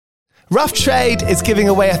Rough Trade is giving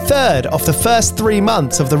away a third of the first 3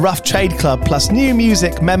 months of the Rough Trade Club plus new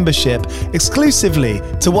music membership exclusively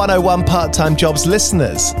to 101 Part-Time Jobs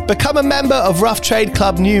listeners. Become a member of Rough Trade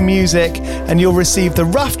Club New Music and you'll receive the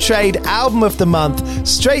Rough Trade Album of the Month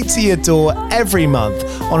straight to your door every month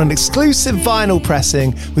on an exclusive vinyl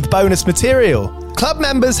pressing with bonus material. Club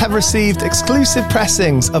members have received exclusive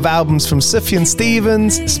pressings of albums from Sufjan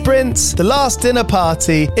Stevens, Sprints, The Last Dinner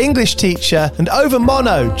Party, English Teacher, and Over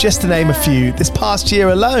Mono, just to name a few, this past year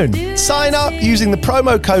alone. Sign up using the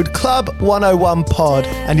promo code CLUB101POD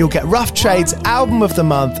and you'll get Rough Trade's Album of the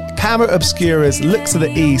Month, Camera Obscura's Look to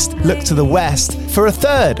the East, Look to the West for a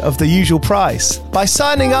third of the usual price. By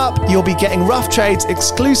signing up, you'll be getting Rough Trade's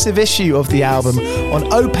exclusive issue of the album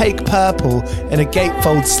on opaque purple in a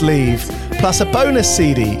gatefold sleeve, plus a bonus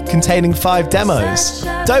CD containing 5 demos.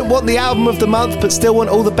 Don't want the album of the month but still want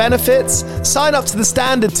all the benefits? Sign up to the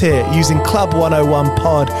standard tier using Club 101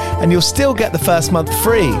 Pod and you'll still get the first month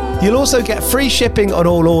free. You'll also get free shipping on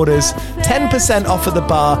all orders, 10% off at the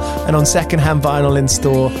bar and on secondhand vinyl in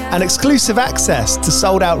store, and exclusive access to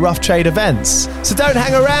sold out Rough Trade events. So don't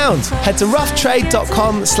hang around. Head to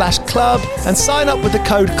roughtrade.com/club and sign up with the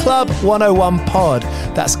code CLUB101POD.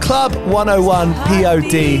 That's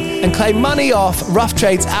CLUB101POD and claim money off Rough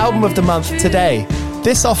Trade's Album of the Month today.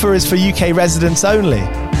 This offer is for UK residents only.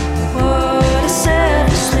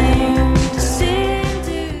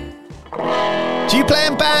 Do you play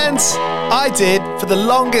in bands? I did for the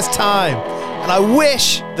longest time. And I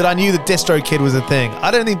wish that I knew that DistroKid was a thing.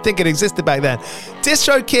 I don't even think it existed back then.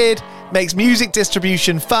 DistroKid makes music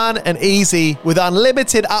distribution fun and easy with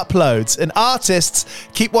unlimited uploads, and artists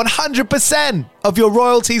keep 100% of your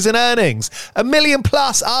royalties and earnings. 1 million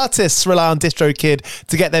plus artists rely on DistroKid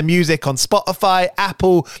to get their music on Spotify,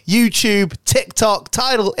 Apple, YouTube, TikTok,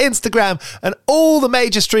 Tidal, Instagram, and all the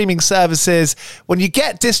major streaming services. When you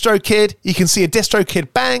get DistroKid, you can see a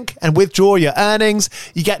DistroKid bank and withdraw your earnings.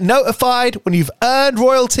 You get notified when you've earned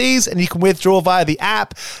royalties and you can withdraw via the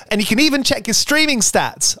app. And you can even check your streaming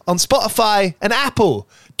stats on Spotify and Apple.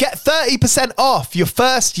 Get 30% off your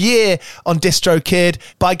first year on DistroKid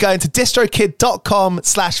by going to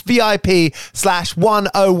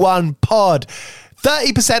distrokid.com/VIP/101pod.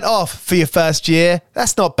 30% off for your first year.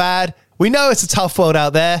 That's not bad. We know it's a tough world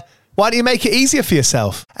out there. Why don't you make it easier for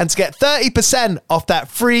yourself? And to get 30% off that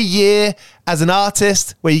free year as an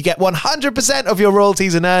artist, where you get 100% of your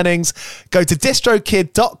royalties and earnings, go to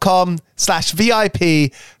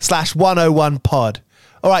distrokid.com/VIP/101pod.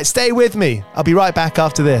 All right, stay with me. I'll be right back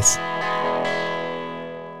after this.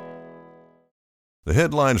 The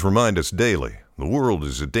headlines remind us daily the world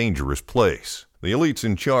is a dangerous place. The elites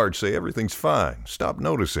in charge say everything's fine. Stop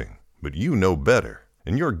noticing. But you know better.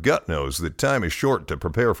 And your gut knows that time is short to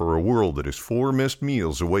prepare for a world that is 4 missed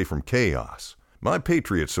meals away from chaos. My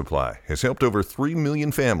Patriot Supply has helped over 3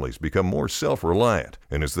 million families become more self-reliant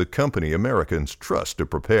and is the company Americans trust to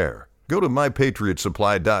prepare. Go to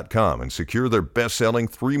MyPatriotSupply.com and secure their best-selling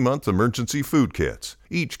 3-month emergency food kits.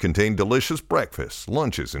 Each contain delicious breakfasts,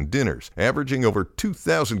 lunches, and dinners, averaging over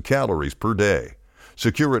 2,000 calories per day.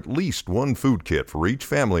 Secure at least 1 food kit for each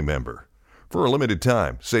family member. For a limited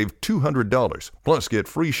time, save $200, plus get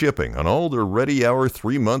free shipping on all their Ready Hour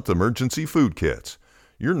 3-month emergency food kits.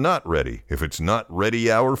 You're not ready if it's not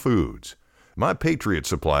Ready Hour Foods. My Patriot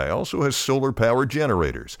Supply also has solar power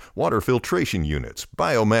generators, water filtration units,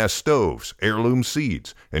 biomass stoves, heirloom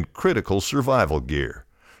seeds, and critical survival gear.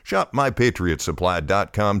 Shop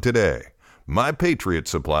MyPatriotSupply.com today.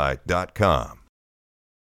 MyPatriotSupply.com.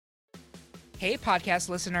 Hey, podcast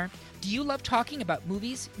listener. Do you love talking about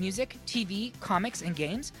movies, music, TV, comics, and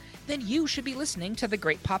games? Then you should be listening to The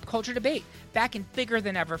Great Pop Culture Debate, back and bigger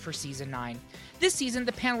than ever for Season 9. This season,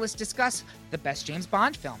 the panelists discuss the best James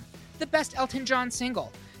Bond film, the best Elton John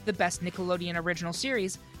single, the best Nickelodeon original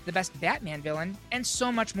series, the best Batman villain, and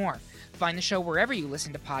so much more. Find the show wherever you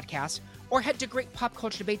listen to podcasts, or head to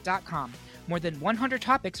greatpopculturedebate.com. More than 100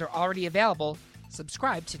 topics are already available.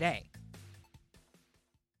 Subscribe today.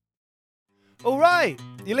 All right,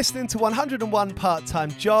 you're listening to 101 Part-Time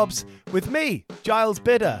Jobs with me, Giles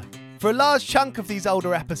Bidder. For a large chunk of these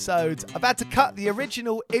older episodes, I've had to cut the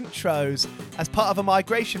original intros as part of a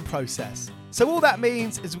migration process. So all that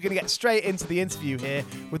means is we're going to get straight into the interview here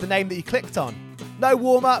with the name that you clicked on. No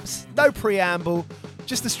warm-ups, no preamble,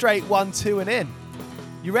 just a straight 1, 2 and in.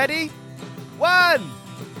 You ready? 1,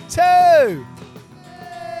 2...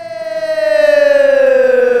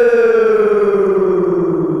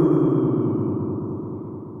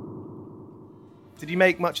 Did you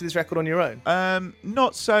make much of this record on your own?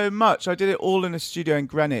 Not so much. I did it all in a studio in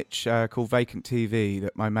Greenwich called Vacant TV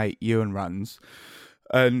that my mate Ewan runs.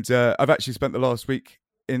 And I've actually spent the last week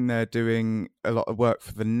in there doing a lot of work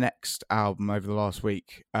for the next album over the last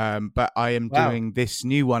week. But I am doing this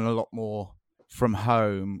new one a lot more from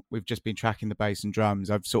home. We've just been tracking the bass and drums.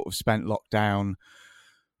 I've sort of spent lockdown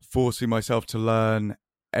forcing myself to learn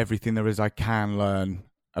everything there is I can learn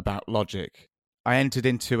about Logic. I entered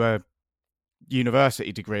into a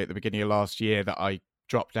university degree at the beginning of last year that I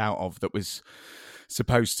dropped out of, that was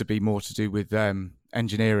supposed to be more to do with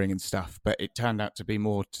engineering and stuff, but it turned out to be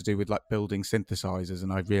more to do with like building synthesizers,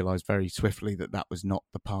 and I realized very swiftly that was not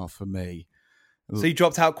the path for me. So you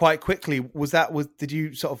dropped out quite quickly. Did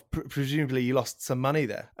you sort of presumably you lost some money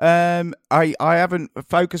there? I haven't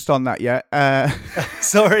focused on that yet.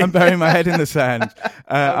 Sorry, I'm burying my head in the sand.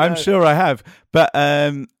 I'm sure I have, but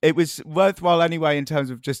it was worthwhile anyway in terms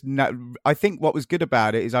of just. I think what was good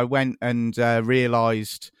about it is I went and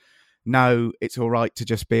realised, no, it's all right to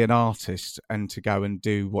just be an artist and to go and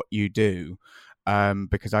do what you do.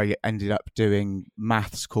 Because I ended up doing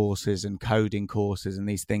maths courses and coding courses and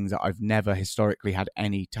these things that I've never historically had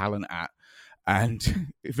any talent at,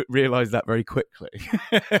 and realised that very quickly.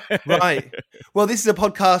 Right. Well, this is a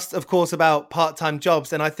podcast, of course, about part-time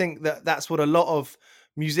jobs, and I think that's what a lot of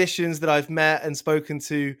musicians that I've met and spoken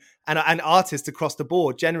to, and artists across the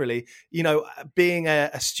board generally, being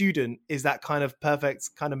a student is that kind of perfect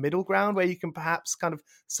kind of middle ground where you can perhaps kind of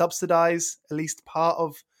subsidize at least part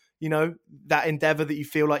of that endeavor that you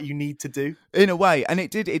feel like you need to do in a way. And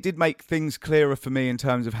it did make things clearer for me in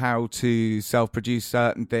terms of how to self-produce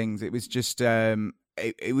certain things. It was just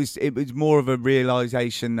it was more of a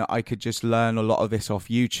realization that I could just learn a lot of this off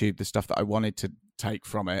YouTube, the stuff that I wanted to take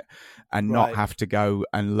from it, and not have to go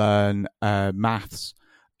and learn maths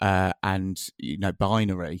and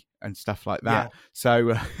binary and stuff like that.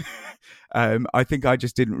 So I think I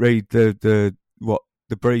just didn't read the what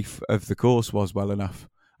the brief of the course was well enough.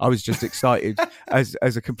 I was just excited as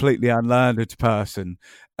a completely unlearned person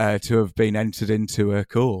to have been entered into a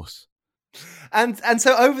course. And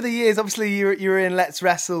so over the years, obviously you were in Let's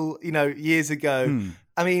Wrestle, years ago.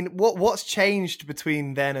 I mean, what's changed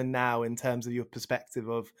between then and now in terms of your perspective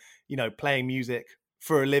of, playing music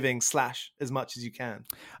for a living / as much as you can?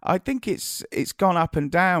 I think it's gone up and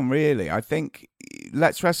down, really. I think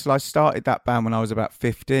Let's Wrestle, I started that band when I was about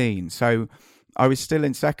 15. So I was still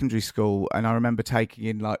in secondary school, and I remember taking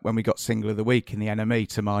in, like, when we got Single of the Week in the NME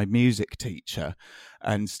to my music teacher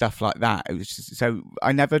and stuff like that. It was just, so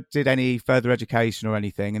I never did any further education or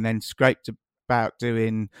anything, and then scraped about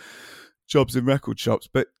doing jobs in record shops.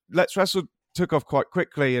 But Let's Wrestle took off quite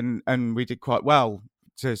quickly, and we did quite well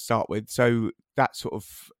to start with. So that sort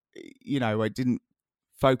of, I didn't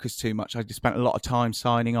focus too much. I just spent a lot of time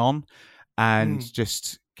signing on and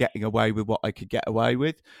just getting away with what I could get away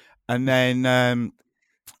with. And then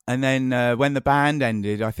when the band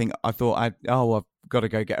ended, I thought I've got to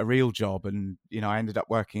go get a real job. And, I ended up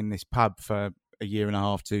working in this pub for a year and a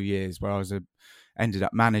half, 2 years, where I ended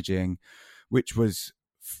up managing, which was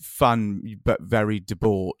fun, but very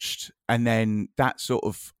debauched. And then that sort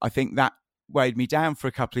of, I think that weighed me down for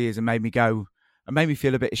a couple of years and made me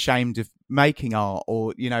feel a bit ashamed of making art,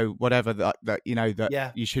 or, whatever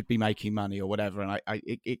that you should be making money or whatever. And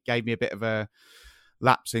it gave me a bit of a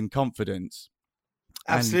lapse in confidence.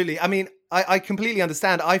 Absolutely. I mean, I completely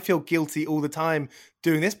understand. I feel guilty all the time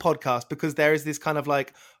doing this podcast because there is this kind of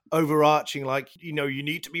like overarching, like, you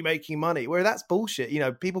need to be making money, where that's bullshit.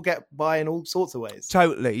 People get by in all sorts of ways.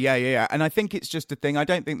 Totally. Yeah. And I think it's just a thing. I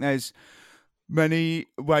don't think there's many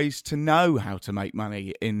ways to know how to make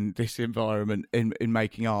money in this environment in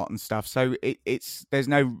making art and stuff. So it's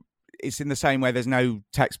in the same way there's no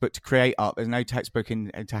textbook to create art, there's no textbook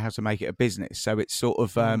into how to make it a business. So it's sort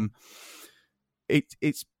of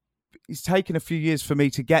it's taken a few years for me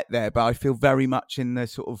to get there, but I feel very much in the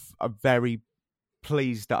sort of, I'm very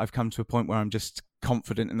pleased that I've come to a point where I'm just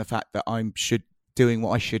confident in the fact that I'm doing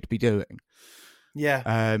what I should be doing.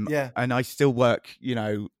 Yeah. And I still work,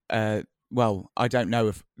 well, I don't know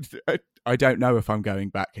if I'm going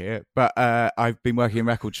back here, but I've been working in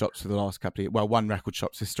record shops for the last couple of years. Well, one record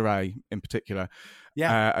shop, Sister A in particular,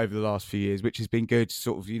 over the last few years, which has been good.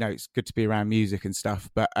 Sort of, it's good to be around music and stuff.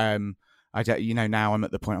 But I don't, now I'm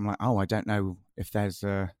at the point I'm like, I don't know if there's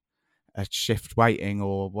a shift waiting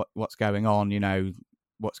or what's going on.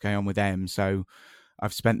 What's going on with them. So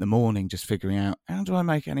I've spent the morning just figuring out, how do I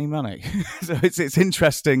make any money? So it's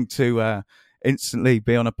interesting to instantly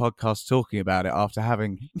be on a podcast talking about it after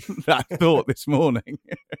having that thought this morning.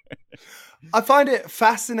 I find it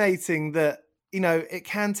fascinating that, it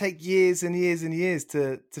can take years and years and years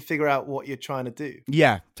to figure out what you're trying to do.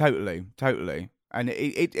 Yeah, totally. And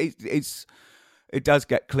it does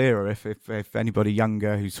get clearer if anybody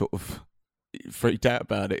younger who sort of, freaked out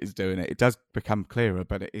about it is doing it. It does become clearer,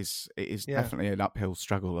 but it is Yeah. definitely an uphill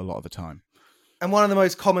struggle a lot of the time. And one of the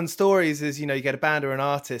most common stories is, you know, you get a band or an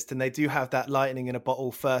artist and they do have that lightning in a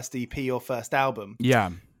bottle first EP or first album. Yeah.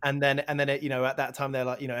 And then it, you know, at that time they're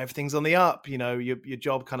like, you know, everything's on the up, you know, your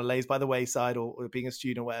job kind of lays by the wayside or being a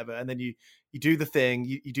student or whatever. And then you do the thing,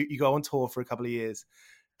 you go on tour for a couple of years.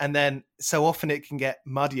 And then so often it can get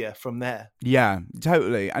muddier from there. Yeah,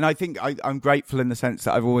 totally. And I think I'm grateful in the sense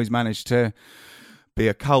that I've always managed to be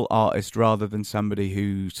a cult artist rather than somebody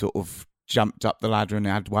who sort of jumped up the ladder and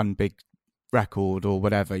had one big record or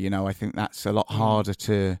whatever. You know, I think that's a lot harder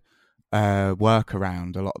to work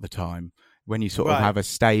around a lot of the time. When you sort of have a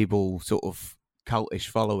stable sort of cultish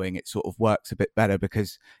following, it sort of works a bit better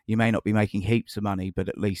because you may not be making heaps of money, but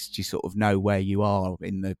at least you sort of know where you are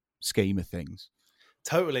in the scheme of things.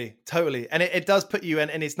 Totally. And it does put you in,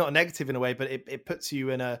 and it's not a negative in a way, but it puts you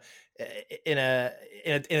in a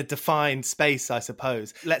defined space, I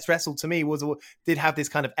suppose. Let's Wrestle to me did have this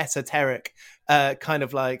kind of esoteric kind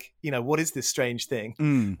of like, you know, what is this strange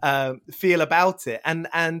thing feel about it, and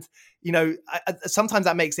you know, sometimes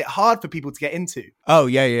that makes it hard for people to get into. Oh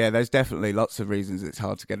yeah, there's definitely lots of reasons it's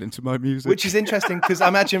hard to get into my music, which is interesting because I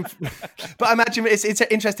imagine it's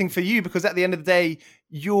interesting for you because at the end of the day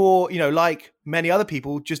you're, you know, like many other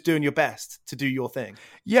people, just doing your best to do your thing.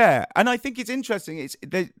 Yeah, and I think it's interesting.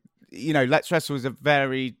 You know, Let's Wrestle is a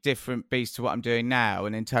very different beast to what I'm doing now.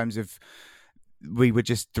 And in terms of, we were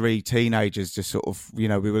just three teenagers, just sort of, you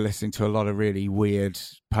know, we were listening to a lot of really weird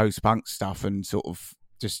post-punk stuff and sort of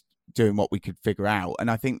just doing what we could figure out. And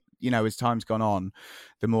I think, you know, as time's gone on,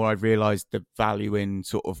 the more I've realised the value in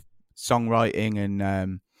sort of songwriting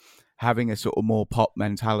and having a sort of more pop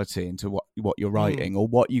mentality into what you're writing or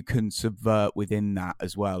what you can subvert within that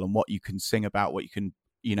as well, and what you can sing about, what you can,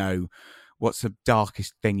 you know, what's the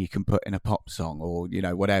darkest thing you can put in a pop song or, you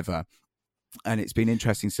know, whatever. And it's been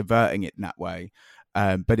interesting subverting it in that way.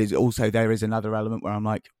 But it's also, there is another element where I'm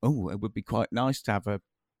like, oh, it would be quite nice to have a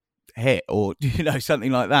hit or, you know,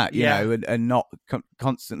 something like that, you know, and not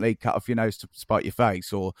constantly cut off your nose to spite your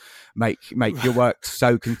face or make your work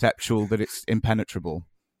so conceptual that it's impenetrable.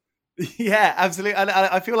 Yeah, absolutely. And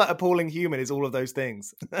I feel like Appalling Human is all of those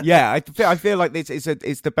things. Yeah, I feel like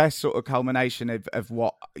it's the best sort of culmination of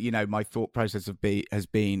what, you know, my thought process has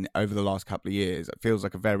been over the last couple of years. It feels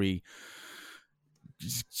like a very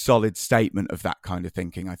solid statement of that kind of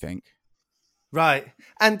thinking, I think. Right.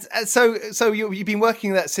 And so you've been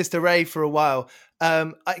working at Sister Ray for a while.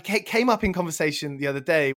 I came up in conversation the other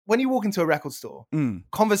day. When you walk into a record store,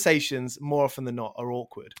 conversations more often than not are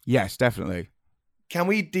awkward. Yes, definitely. Can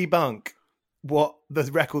we debunk what the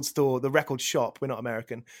record store, the record shop, we're not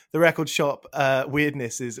American, the record shop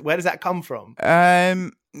weirdness is? Where does that come from?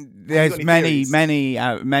 There's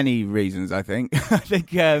many reasons, I think. I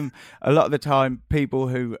think a lot of the time people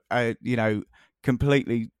who, you know,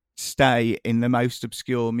 completely stay in the most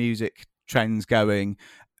obscure music trends going,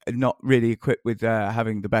 not really equipped with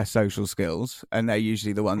having the best social skills, and they're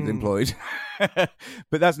usually the ones employed.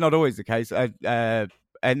 But that's not always the case. And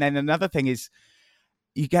then another thing is,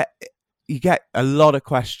 you get a lot of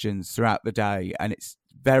questions throughout the day, and it's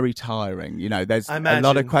very tiring. You know, there's a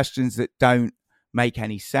lot of questions that don't make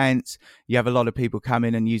any sense. You have a lot of people come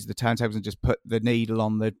in and use the turntables and just put the needle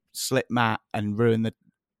on the slip mat and ruin the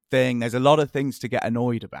thing. There's a lot of things to get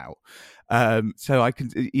annoyed about. So I can,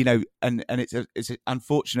 you know, and it's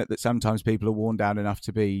unfortunate that sometimes people are worn down enough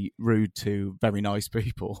to be rude to very nice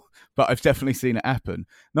people, but I've definitely seen it happen.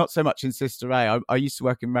 Not so much in Sister Ray. I used to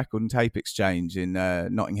work in Record and Tape Exchange in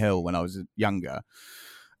Notting Hill when I was younger,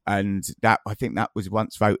 and that, I think that was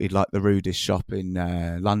once voted like the rudest shop in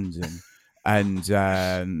London. And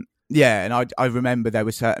yeah, and I remember there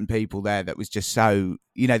were certain people there that was just so,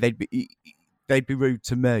 you know, they'd be rude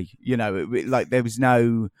to me, you know, like there was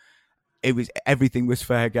no, everything was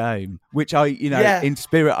fair game, which I, you know, in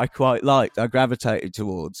spirit I quite liked. I gravitated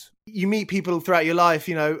towards. You meet people throughout your life,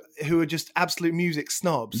 you know, who are just absolute music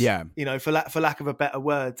snobs. Yeah, you know, for lack of a better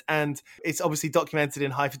word, and it's obviously documented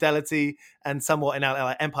in High Fidelity and somewhat in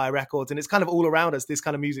like Empire Records, and it's kind of all around us, this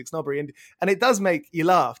kind of music snobbery, and it does make you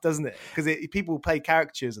laugh, doesn't it? Because people play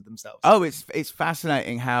caricatures of themselves. Oh, it's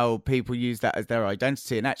fascinating how people use that as their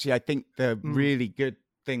identity, and actually, I think the really good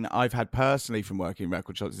thing that I've had personally from working in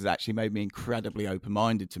record shops has actually made me incredibly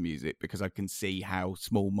open-minded to music, because I can see how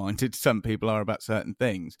small-minded some people are about certain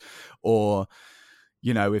things, or,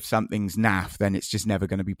 you know, if something's naff, then it's just never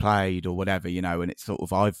going to be played or whatever, you know. And it's sort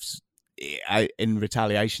of, I in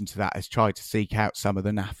retaliation to that, has tried to seek out some of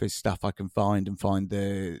the naffest stuff I can find and find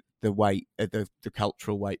the weight, the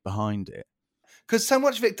cultural weight behind it. because so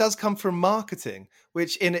much of it does come from marketing,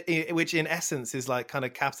 which in essence is like kind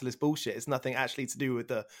of capitalist bullshit. It's nothing actually to do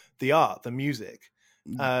with the art, the music.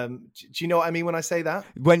 Do you know what I mean when I say that?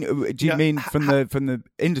 When do you mean from the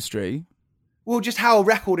industry? Well, just how a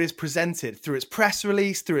record is presented through its press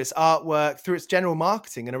release, through its artwork, through its general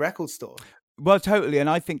marketing in a record store. Well, totally, and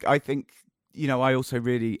I think I also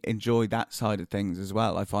really enjoy that side of things as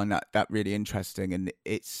well. I find that really interesting, and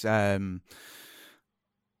it's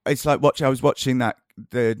like I was watching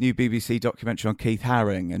the new BBC documentary on Keith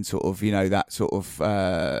Haring, and sort of that sort of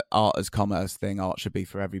art as commerce thing. Art should be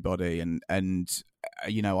for everybody, and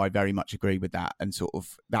I very much agree with that, and sort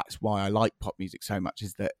of that's why I like pop music so much,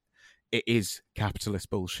 is that it is capitalist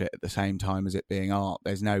bullshit at the same time as it being art.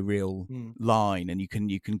 There's no real line, and you can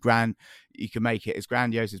make it as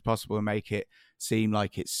grandiose as possible and make it seem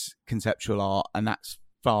like it's conceptual art, and that's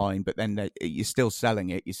fine. But then you're still selling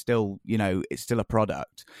it. You're still, it's still a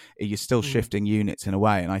product. You're still shifting units in a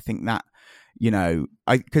way, and I think that,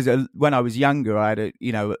 because when I was younger, I had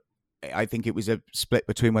I think it was a split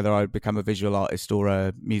between whether I would become a visual artist or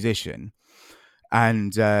a musician,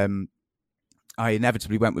 and I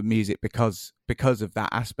inevitably went with music because of that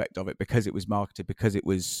aspect of it, because it was marketed, because it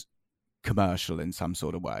was commercial in some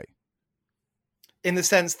sort of way. In the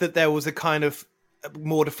sense that there was a kind of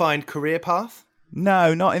more defined career path?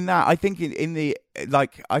 No, not in that. I think in the,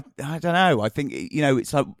 like, I don't know. I think,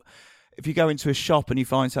 it's like if you go into a shop and you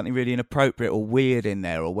find something really inappropriate or weird in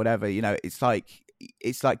there or whatever, it's like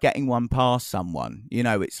getting one past someone.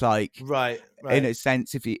 It's like, right. In a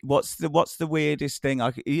sense, what's the weirdest thing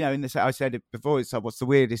I said it before. It's like, what's the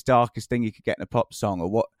weirdest, darkest thing you could get in a pop song,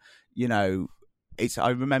 or what? I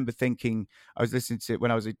remember thinking, I was listening to,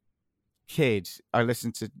 when I was a kid, I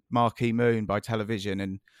listened to Marquee Moon by Television,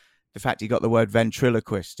 and the fact he got the word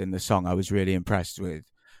ventriloquist in the song, I was really impressed with.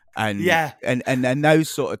 And and those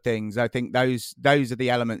sort of things, I think those are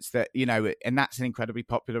the elements that, and that's an incredibly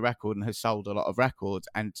popular record and has sold a lot of records,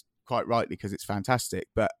 and quite rightly, because it's fantastic.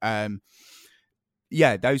 But those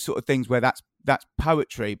sort of things where that's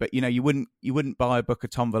poetry, but you wouldn't buy a book of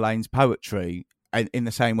Tom Verlaine's poetry in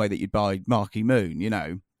the same way that you'd buy Marquee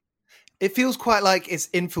Moon. It feels quite like it's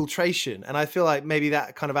infiltration, and I feel like maybe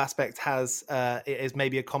that kind of aspect is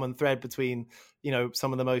maybe a common thread between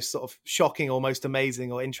some of the most sort of shocking or most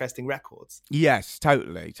amazing or interesting records. Yes,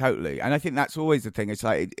 totally, and I think that's always the thing. It's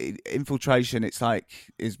like infiltration. It's like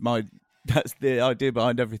that's the idea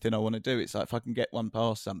behind everything I want to do. It's like, if I can get one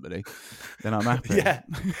past somebody, then I'm happy. yeah.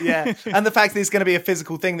 And the fact that it's going to be a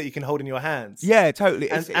physical thing that you can hold in your hands. Yeah,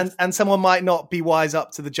 totally. And someone might not be wise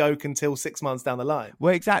up to the joke until 6 months down the line.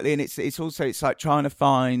 Well, exactly. And it's also, it's like trying to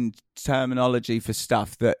find terminology for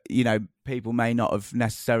stuff that, people may not have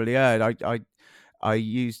necessarily heard. I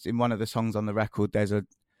used in one of the songs on the record,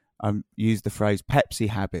 I used the phrase Pepsi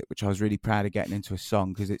habit, which I was really proud of getting into a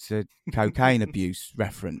song, because it's a cocaine abuse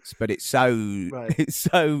reference, but it's so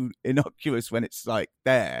innocuous when it's like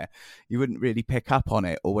there, you wouldn't really pick up on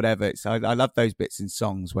it or whatever. I love those bits in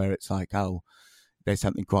songs where it's like, oh, there's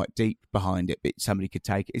something quite deep behind it, but somebody could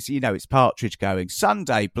take it. It's Partridge going,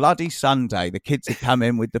 Sunday, bloody Sunday. The kids have come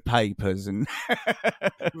in with the papers and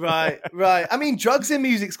right. I mean, drugs in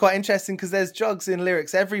music's quite interesting, because there's drugs in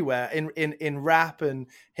lyrics everywhere. In rap and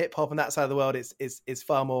hip hop and that side of the world, it's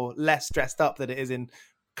far more less dressed up than it is in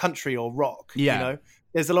country or rock. Yeah,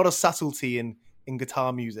 there's a lot of subtlety in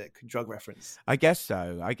guitar music, drug reference. I guess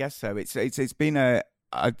so. It's been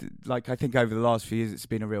I think over the last few years, it's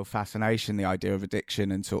been a real fascination, the idea of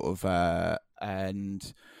addiction, and sort of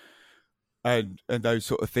and those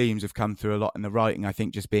sort of themes have come through a lot in the writing. I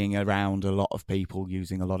think just being around a lot of people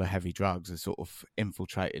using a lot of heavy drugs has sort of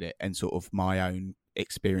infiltrated it, and sort of my own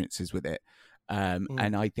experiences with it. And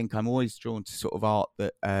I think I'm always drawn to sort of art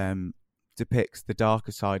that depicts the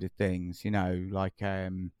darker side of things, like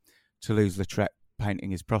Toulouse-Lautrec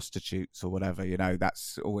painting his prostitutes or whatever.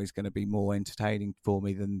 That's always going to be more entertaining for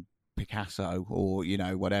me than Picasso or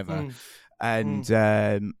whatever. And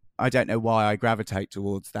I don't know why I gravitate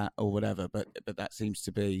towards that or whatever, but that seems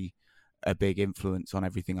to be a big influence on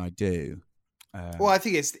everything I do. Well, I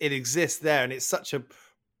think it exists there, and it's such a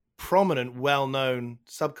prominent, well-known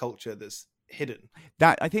subculture that's hidden.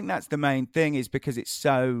 I think that's the main thing, is because it's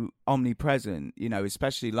so omnipresent,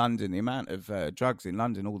 especially London. The amount of drugs in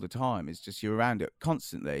London all the time is just, you're around it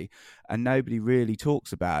constantly, and nobody really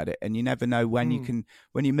talks about it. And you never know when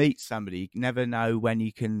when you meet somebody, you never know when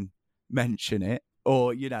you can mention it,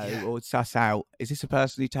 or or suss out, is this a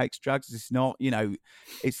person who takes drugs? Is this not?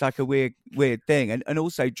 It's like a weird thing. And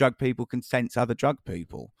also, drug people can sense other drug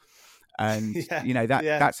people, and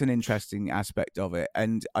that's an interesting aspect of it.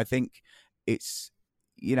 And I think it's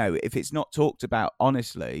if it's not talked about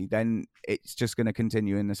honestly, then it's just going to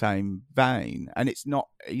continue in the same vein. And it's not,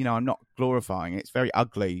 I'm not glorifying it. It's a very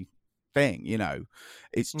ugly thing,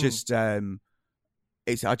 It's just, I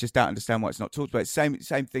just don't understand why it's not talked about. Same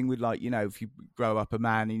thing with if you grow up a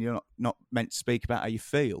man and you're not meant to speak about how you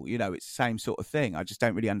feel, it's the same sort of thing. I just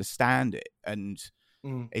don't really understand it. And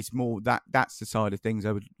it's more that's the side of things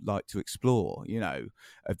I would like to explore,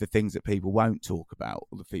 of the things that people won't talk about,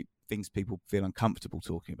 or the things people feel uncomfortable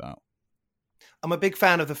talking about. I'm a big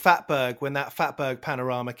fan of the Fatberg when that Fatberg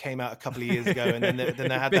panorama came out a couple of years ago, and then they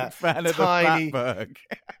had that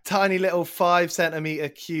tiny little 5 centimeter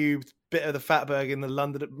cubed bit of the Fatberg in the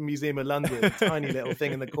London Museum of London, tiny little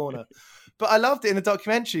thing in the corner. But I loved it in the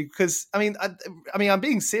documentary because I'm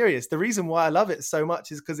being serious. The reason why I love it so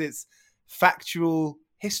much is because it's factual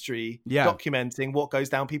history documenting what goes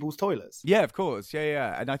down people's toilets. Yeah, of course.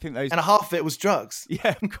 Yeah. And I think and half of it was drugs.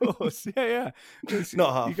 Yeah, of course. Yeah.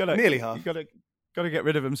 Not half. Nearly half. You got to get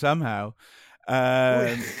rid of them somehow.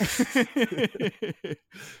 But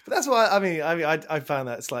that's why I found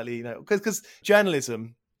that slightly, because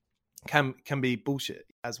journalism can be bullshit,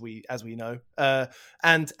 as we know,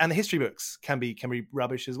 and the history books can be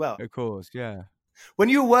rubbish as well. Of course, yeah. When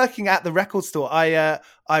you were working at the record store, I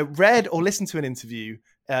read or listened to an interview.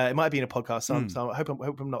 It might have been a podcast, so I hope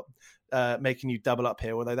I'm not making you double up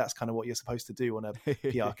here. Although that's kind of what you're supposed to do on a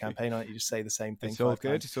PR campaign, aren't you? Just say the same thing. It's all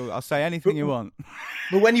good. I'll say anything you want.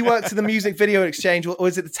 But when you worked at the Music Video Exchange, or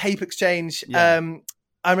is it the Tape Exchange? Yeah.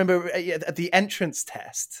 I remember at the entrance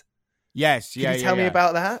test. Yes, Can you tell me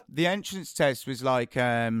about that? The entrance test was like,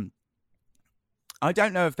 I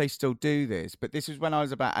don't know if they still do this, but this was when I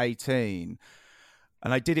was about 18.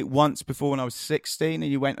 And I did it once before when I was 16,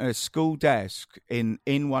 and you went to a school desk in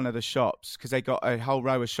one of the shops, because they got a whole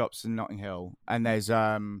row of shops in Notting Hill, and there's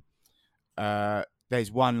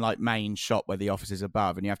one like main shop where the office is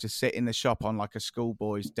above, and you have to sit in the shop on like a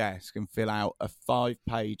schoolboy's desk and fill out a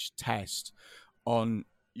 5-page test on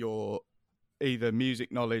your either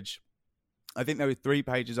music knowledge. I think there were 3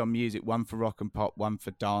 pages on music, 1 for rock and pop, 1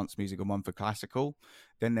 for dance music, and 1 for classical.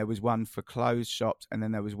 Then there was 1 for clothes shops, and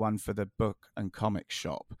then there was 1 for the book and comic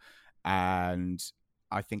shop. And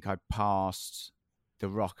I think I passed the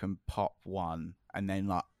rock and pop one, and then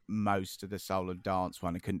like most of the soul and dance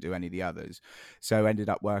one. I couldn't do any of the others, so I ended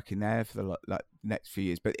up working there for the next few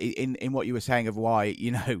years. But in what you were saying of why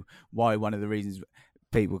one of the reasons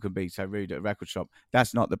people can be so rude at a record shop,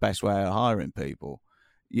 that's not the best way of hiring people.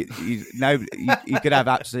 You could have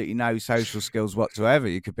absolutely no social skills whatsoever.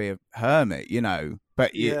 You could be a hermit,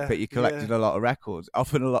 but you collected a lot of records.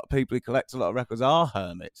 Often a lot of people who collect a lot of records are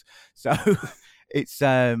hermits. So it's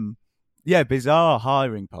bizarre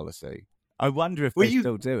hiring policy. I wonder if they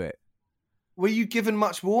still do it. Were you given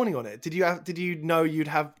much warning on it? Did you know you'd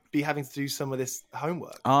be having to do some of this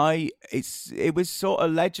homework? It was sort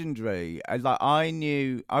of legendary. I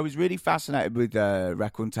knew I was really fascinated with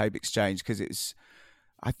Record and Tape Exchange because it's.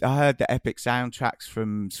 I heard the epic soundtracks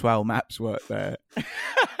from Swell Maps work there.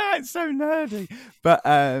 It's so nerdy. But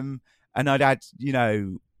and I'd had,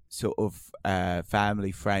 sort of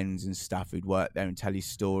family friends and stuff who'd work there and tell you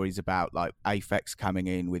stories about like Aphex coming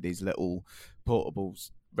in with his little portable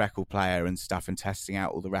record player and stuff and testing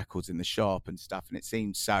out all the records in the shop and stuff. And it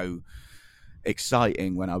seemed so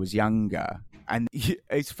exciting when I was younger. And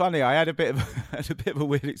it's funny, I had a bit of a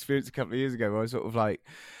weird experience a couple of years ago where I was sort of like,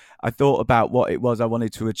 I thought about what it was I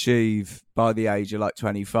wanted to achieve by the age of like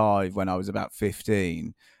 25 when I was about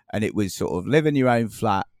 15. And it was sort of live in your own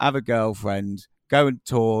flat, have a girlfriend, go and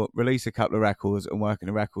tour, release a couple of records and work in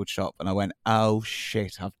a record shop. And I went, oh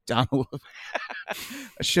shit, I've done all of that.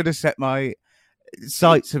 I should have set my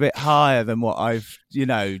sights a bit higher than what I've,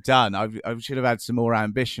 done. I should have had some more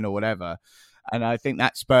ambition or whatever. And I think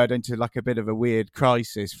that spurred into like a bit of a weird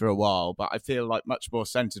crisis for a while, but I feel like much more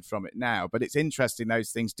centered from it now. But it's interesting,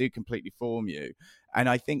 those things do completely form you. And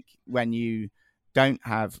I think when you don't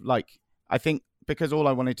have, I think because all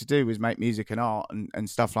I wanted to do was make music and art and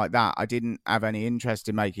stuff like that, I didn't have any interest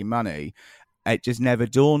in making money. It just never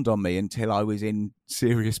dawned on me until I was in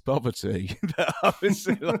serious poverty that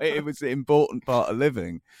it was the important part of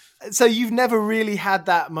living. So you've never really had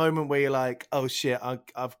that moment where you're like, oh shit,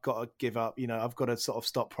 I've got to give up. I've got to sort of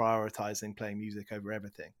stop prioritizing playing music over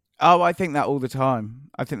everything. Oh, I think that all the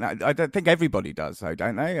time. I don't think everybody does though,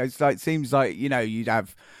 don't they? It's like, it seems like, you'd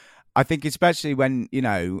have, I think especially when,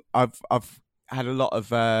 I've had a lot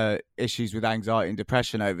of issues with anxiety and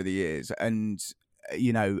depression over the years, and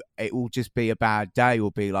it will just be a bad day.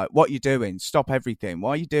 Will be like, what are you doing? Stop everything.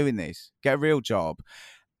 Why are you doing this? Get a real job.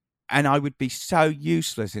 And I would be so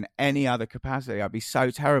useless in any other capacity. I'd be so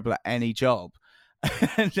terrible at any job.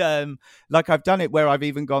 And like I've done it where I've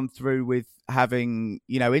even gone through with having,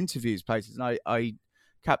 interviews places. And I a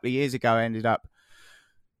couple of years ago, I ended up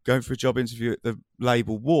going for a job interview at the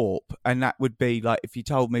label Warp. And that would be like, if you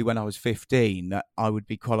told me when I was 15 that I would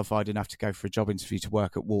be qualified enough to go for a job interview to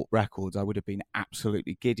work at Warp Records, I would have been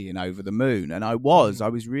absolutely giddy and over the moon. And I was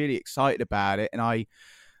really excited about it. And I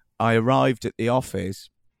arrived at the office,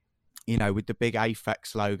 with the big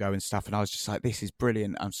Aphex logo and stuff. And I was just like, this is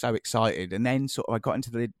brilliant. I'm so excited. And then sort of I got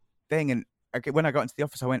into the thing. And when I got into the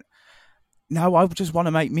office, I went, no, I just want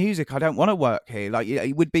to make music. I don't want to work here. Like,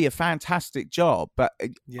 it would be a fantastic job, but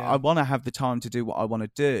I want to have the time to do what I want to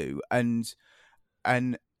do. And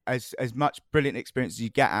as much brilliant experience as you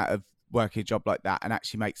get out of working a job like that and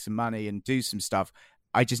actually make some money and do some stuff,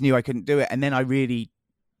 I just knew I couldn't do it. And then I really,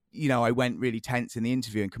 I went really tense in the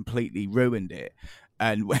interview and completely ruined it.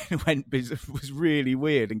 And was really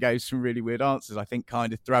weird and gave some really weird answers. I think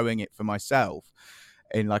kind of throwing it for myself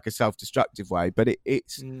in like a self-destructive way. But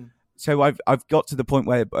it's. So I've got to the point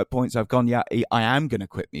where at points I've gone, yeah, I am going to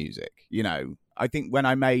quit music. I think when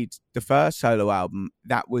I made the first solo album,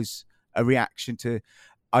 that was a reaction to,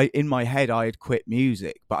 in my head, I had quit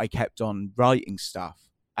music, but I kept on writing stuff.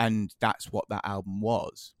 And that's what that album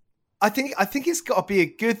was. I think it's got to be a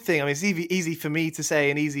good thing. I mean, it's easy for me to say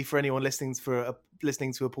and easy for anyone listening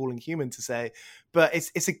to Appalling Human to say, but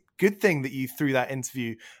it's a good thing that you threw that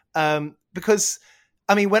interview because...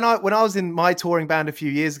 I mean, when I was in my touring band a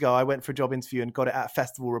few years ago, I went for a job interview and got it at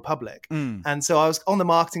Festival Republic. And so I was on the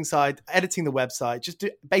marketing side, editing the website, just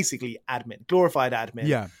basically admin, glorified admin.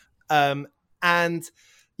 Yeah. And,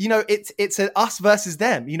 it's a us versus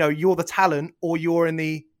them. You're the talent or you're in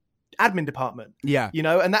the admin department. Yeah.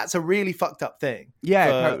 And that's a really fucked up thing.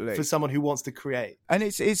 Yeah, totally. For someone who wants to create. And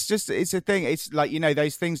it's a thing. It's like,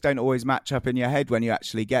 those things don't always match up in your head when you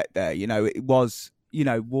actually get there. It was...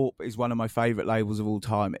 Warp is one of my favourite labels of all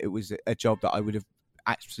time. It was a job that I would have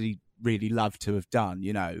actually really loved to have done,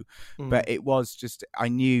 But it was just, I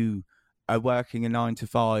knew working a 9 to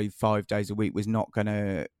 5, 5 days a week was not going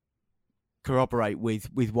to corroborate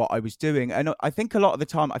with what I was doing. And I think a lot of the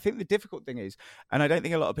time, I think the difficult thing is, and I don't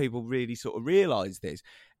think a lot of people really sort of realise this,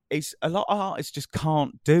 is a lot of artists just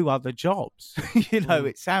can't do other jobs.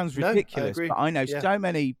 It sounds ridiculous, but I know so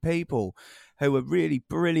many people who are really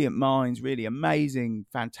brilliant minds, really amazing,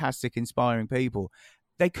 fantastic, inspiring people.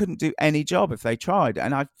 They couldn't do any job if they tried.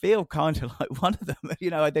 And I feel kind of like one of them.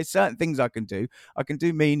 There's certain things I can do. I can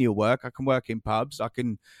do menial work. I can work in pubs. I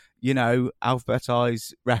can,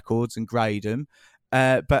 alphabetize records and grade them.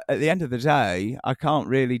 But at the end of the day, I can't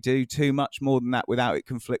really do too much more than that without it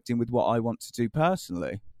conflicting with what I want to do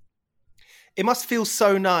personally. It must feel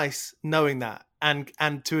so nice knowing that and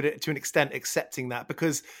to an extent accepting that,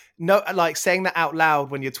 because like saying that out loud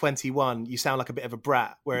when you're 21, you sound like a bit of a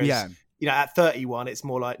brat. Whereas, at 31, it's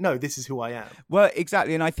more like, no, this is who I am. Well,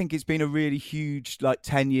 exactly. And I think it's been a really huge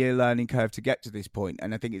 10-year learning curve to get to this point.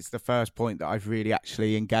 And I think it's the first point that I've really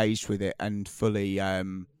actually engaged with it and fully,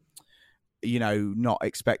 not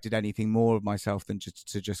expected anything more of myself than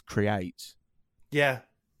just create. Yeah.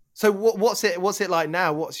 So what's it like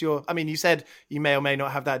now? You said you may or may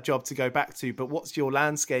not have that job to go back to, but what's your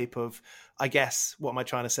landscape of, I guess, what am I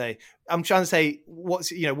trying to say? I'm trying to say,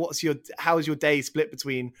 how is your day split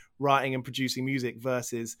between writing and producing music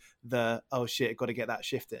versus the, oh shit, got to get that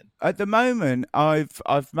shift in? At the moment, I've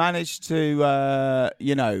managed to,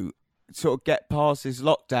 sort of get past this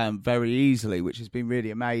lockdown very easily, which has been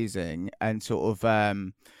really amazing. And sort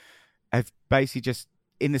of, I've basically just,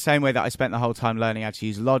 in the same way that I spent the whole time learning how to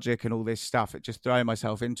use Logic and all this stuff, it just throwing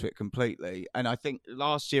myself into it completely. And I think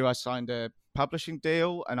last year I signed a publishing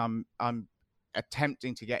deal, and I'm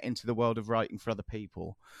attempting to get into the world of writing for other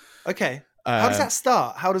people. Okay. How does that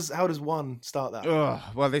start? How does one start that?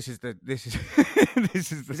 Well, this is the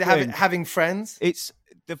is it having friends? It's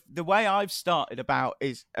the way I've started about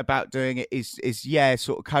doing it is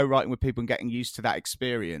sort of co-writing with people and getting used to that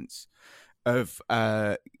experience of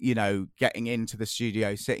getting into the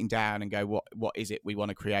studio, sitting down and go, what is it we want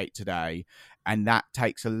to create today? And that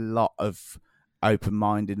takes a lot of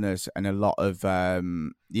open-mindedness and a lot of I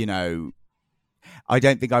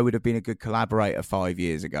don't think I would have been a good collaborator 5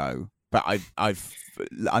 years ago, but I've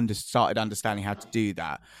started understanding how to do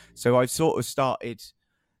that. So I've sort of started,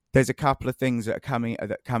 there's a couple of things that are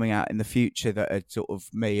coming out in the future that are sort of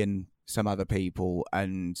me and some other people,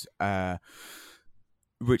 and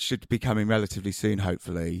which should be coming relatively soon,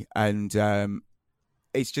 hopefully. And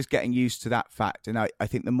it's just getting used to that fact. And I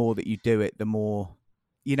think the more that you do it, the more,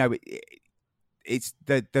 it's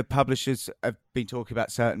the publishers have been talking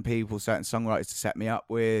about certain people, certain songwriters to set me up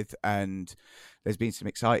with, and there's been some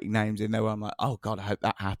exciting names in there where I'm like, oh God, I hope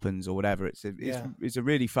that happens or whatever. It's a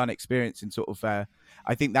really fun experience, and sort of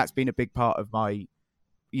I think that's been a big part of my,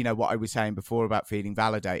 what I was saying before about feeling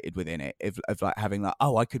validated within it, of like having like,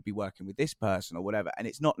 oh, I could be working with this person or whatever, and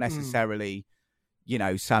it's not necessarily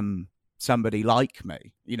somebody like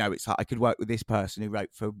me. It's like I could work with this person who wrote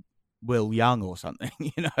for Will Young or something.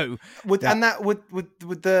 Would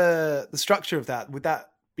the structure of that, would that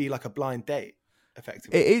be like a blind date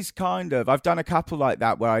effectively? It is kind of. I've done a couple like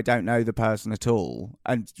that where I don't know the person at all,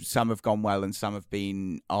 and some have gone well and some have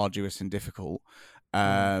been arduous and difficult.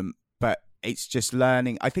 But it's just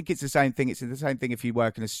learning. I think it's the same thing. It's the same thing if you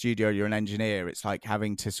work in a studio, you're an engineer. It's like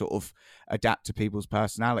having to sort of adapt to people's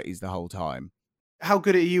personalities the whole time. How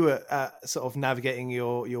good are you at sort of navigating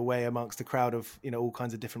your way amongst a crowd of all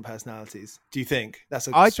kinds of different personalities? Do you think that's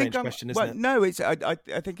a strange question, isn't it? No, it's. I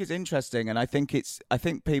think it's interesting, and I think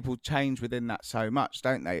people change within that so much,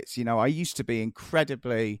 don't they? It's I used to be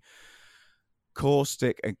incredibly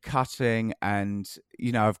caustic and cutting, and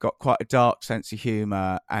I've got quite a dark sense of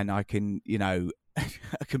humor, and I can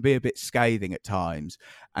I can be a bit scathing at times,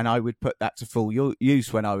 and I would put that to full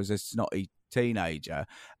use when I was a snotty teenager.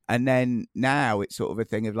 And then now it's sort of a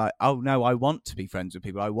thing of like, oh no, I want to be friends with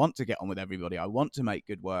people. I want to get on with everybody. I want to make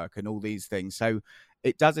good work and all these things. So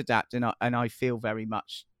it does adapt, and I feel very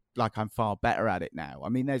much like I'm far better at it now. I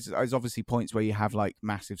mean, there's obviously points where you have like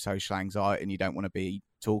massive social anxiety and you don't want to be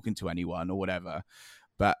talking to anyone or whatever.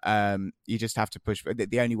 But you just have to push.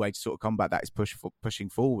 The only way to sort of combat that is pushing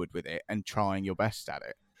forward with it and trying your best at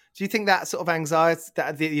it. Do you think that sort of anxiety,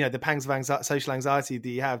 that the pangs of anxiety, social anxiety that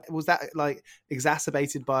you have, was that like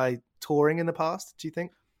exacerbated by touring in the past? Do you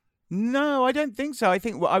think? No, I don't think so. I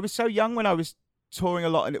think I was so young when I was touring a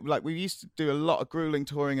lot, and like we used to do a lot of grueling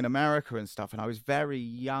touring in America and stuff, and I was very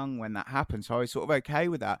young when that happened, so I was sort of okay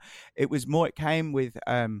with that. It was more, it came with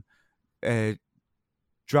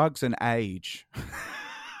drugs and age.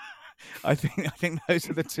 I think those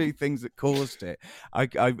are the two things that caused it. I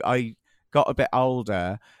got a bit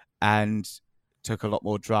older and took a lot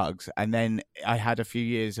more drugs, and then I had a few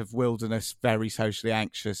years of wilderness, very socially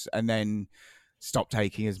anxious, and then stopped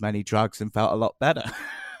taking as many drugs and felt a lot better.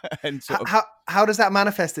 And how does that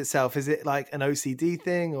manifest itself? Is it like an OCD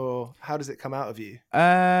thing, or how does it come out of you?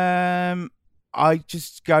 I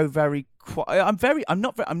just go very quiet. I'm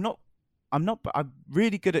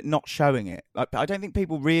really good at not showing it. Like, I don't think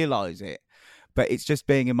people realize it, but it's just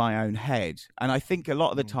being in my own head. And I think a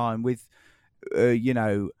lot of the time with,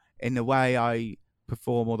 in the way I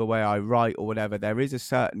perform or the way I write or whatever, there is a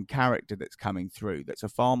certain character that's coming through that's a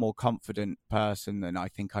far more confident person than I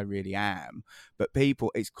think I really am. But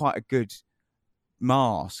it's quite a good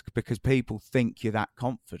mask because people think you're that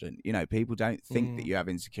confident. People don't think that you have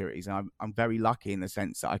insecurities. And I'm very lucky in the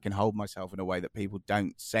sense that I can hold myself in a way that people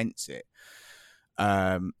don't sense it.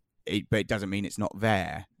 But it doesn't mean it's not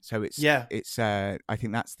there. So it's I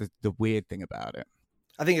think that's the weird thing about it.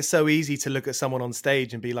 I think it's so easy to look at someone on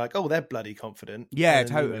stage and be like, oh, they're bloody confident. Yeah,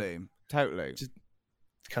 totally. Just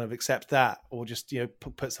kind of accept that, or just,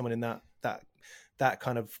 put someone in that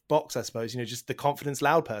kind of box, I suppose, just the confidence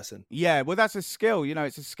loud person. Yeah, well, that's a skill.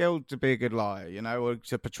 It's a skill to be a good liar, or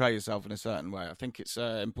to portray yourself in a certain way. I think it's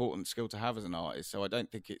an important skill to have as an artist. So I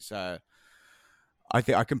don't think it's... I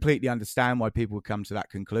think I completely understand why people would come to that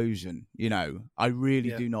conclusion. I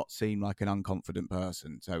really do not seem like an unconfident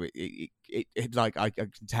person. So it like I can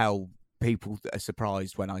tell people that are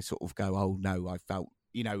surprised when I sort of go, oh no, I felt,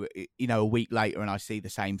 a week later and I see the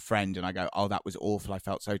same friend and I go, oh, that was awful. I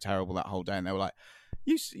felt so terrible that whole day. And they were like,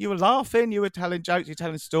 you were laughing, you were telling jokes, you're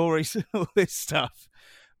telling stories, all this stuff.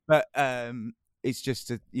 But it's just,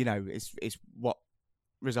 it's what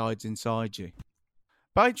resides inside you.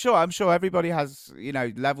 But I'm sure everybody has,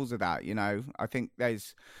 levels of that, I think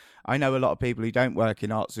I know a lot of people who don't work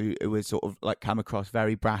in arts who would sort of like come across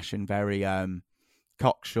very brash and very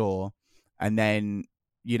cocksure. And then,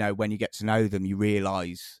 when you get to know them, you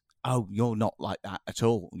realise, oh, you're not like that at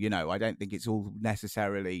all. I don't think it's all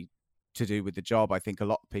necessarily to do with the job. I think a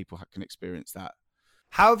lot of people can experience that.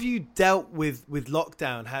 How have you dealt with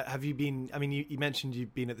lockdown? Have you been? I mean, you mentioned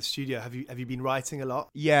you've been at the studio. Have you been writing a lot?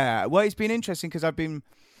 Yeah, well, it's been interesting because I've been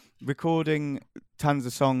recording tons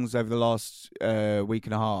of songs over the last week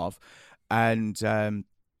and a half, and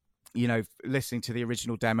listening to the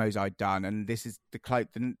original demos I'd done. And this is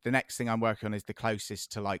the next thing I'm working on is the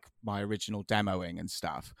closest to like my original demoing and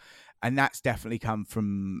stuff. And that's definitely come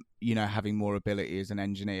from having more ability as an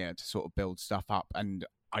engineer to sort of build stuff up. And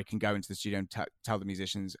I can go into the studio and tell the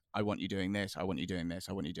musicians, I want you doing this, I want you doing this,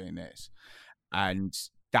 I want you doing this. And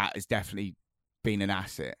that has definitely been an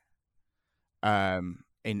asset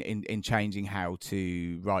in changing how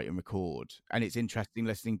to write and record. And it's interesting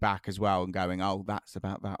listening back as well and going, oh, that's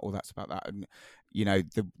about that, or that's about that. And, you know,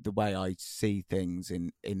 the way I see things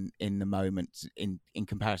in the moment in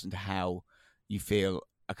comparison to how you feel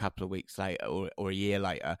a couple of weeks later or a year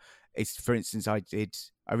later. It's, for instance, I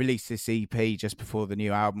released this EP just before the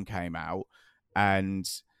new album came out, and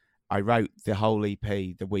I wrote the whole EP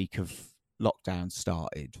the week of lockdown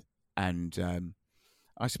started, and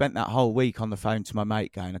I spent that whole week on the phone to my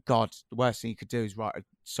mate going, oh, God, the worst thing you could do is write a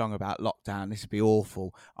song about lockdown. This would be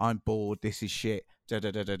awful. I'm bored. This is shit.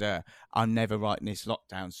 I'm never writing this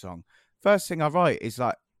lockdown song. First thing I write is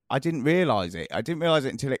like, I didn't realise it. I didn't realise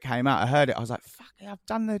it until it came out. I heard it. I was like, fuck it,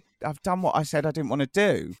 I've done what I said I didn't want to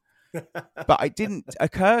do. But it didn't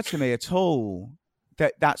occur to me at all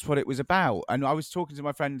that that's what it was about. And I was talking to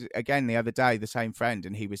my friend again the other day, the same friend,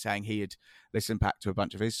 and he was saying he had listened back to a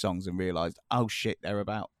bunch of his songs and realised, oh shit, they're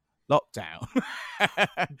about lockdown.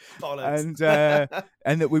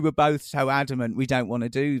 and that we were both so adamant we don't want to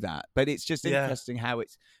do that. But it's just interesting how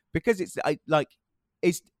it's, because it's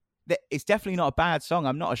definitely not a bad song.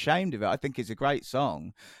 I'm not ashamed of it. I think it's a great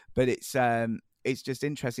song, but it's just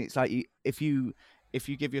interesting. It's like if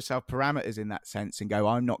you give yourself parameters in that sense and go,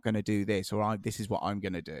 I'm not going to do this, or this is what I'm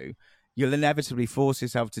going to do, you'll inevitably force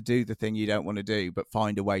yourself to do the thing you don't want to do, but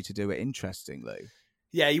find a way to do it interestingly.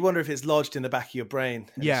 Yeah, you wonder if it's lodged in the back of your brain.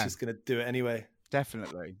 And it's just going to do it anyway.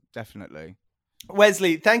 Definitely.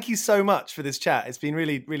 Wesley, thank you so much for this chat. It's been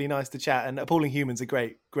really, really nice to chat. And Appalling Human's a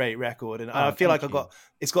great, great record. And I feel like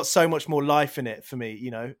it's got so much more life in it for me,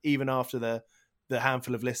 you know, even after the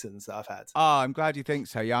handful of listens that I've had. Oh, I'm glad you think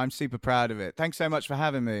so. Yeah, I'm super proud of it. Thanks so much for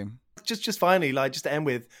having me. Just finally, like, just to end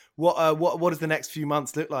with, what does the next few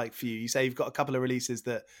months look like for you? You say you've got a couple of releases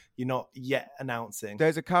that you're not yet announcing.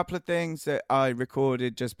 There's a couple of things that I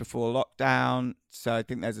recorded just before lockdown. So I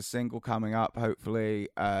think there's a single coming up, hopefully.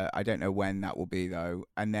 I don't know when that will be, though.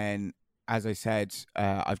 And then, as I said,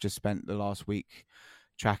 I've just spent the last week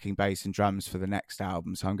tracking bass and drums for the next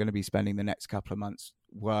album. So I'm going to be spending the next couple of months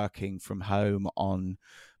working from home on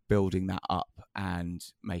building that up and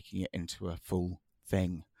making it into a full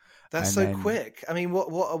thing. That's so quick. I mean,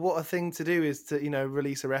 what a thing to do is to, you know,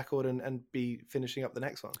 release a record and be finishing up the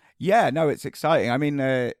next one. Yeah, no, it's exciting. I mean,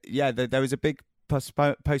 there was a big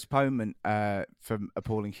postponement from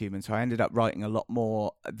Appalling Human, so I ended up writing a lot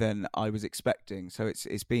more than I was expecting. So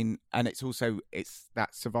it's been, and it's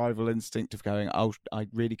that survival instinct of going, oh, I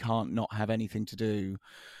really can't not have anything to do.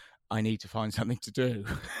 I need to find something to do.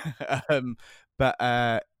 But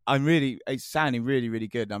it's sounding really, really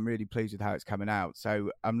good. I'm really pleased with how it's coming out.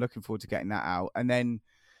 So I'm looking forward to getting that out. And then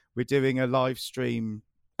we're doing a live stream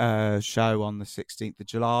show on the 16th of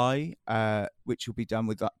July, which will be done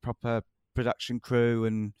with that proper production crew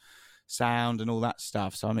and sound and all that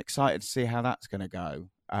stuff. So I'm excited to see how that's going to go.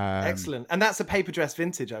 Excellent. And that's a Paper Dress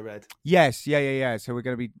Vintage, I read. Yes. Yeah. So we're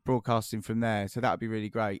going to be broadcasting from there. So that'll be really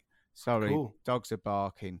great. Sorry, cool. Dogs are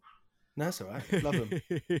barking. No, that's all right. Love them.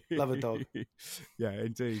 Love a dog. Yeah,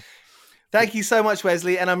 indeed. Thank you so much,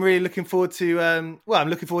 Wesley. And I'm really looking forward to, I'm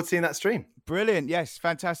looking forward to seeing that stream. Brilliant. Yes,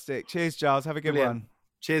 fantastic. Cheers, Giles. Have a good one.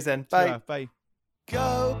 Cheers then. Bye. Bye.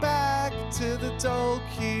 Go back to the dole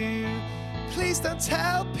queue. Please don't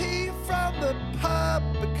tell Pete from the pub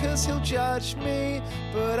because he'll judge me,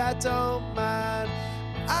 but I don't mind.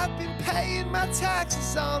 I've been paying my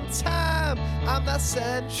taxes on time. I'm not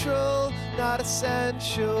central, not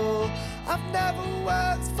essential. I've never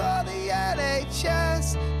worked for the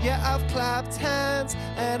NHS. Yeah, I've clapped hands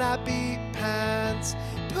and I beat pants.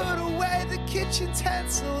 Put away the kitchen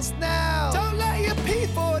utensils now. Don't let your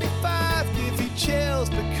P45 give you chills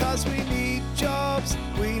because we need jobs.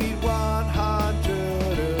 We need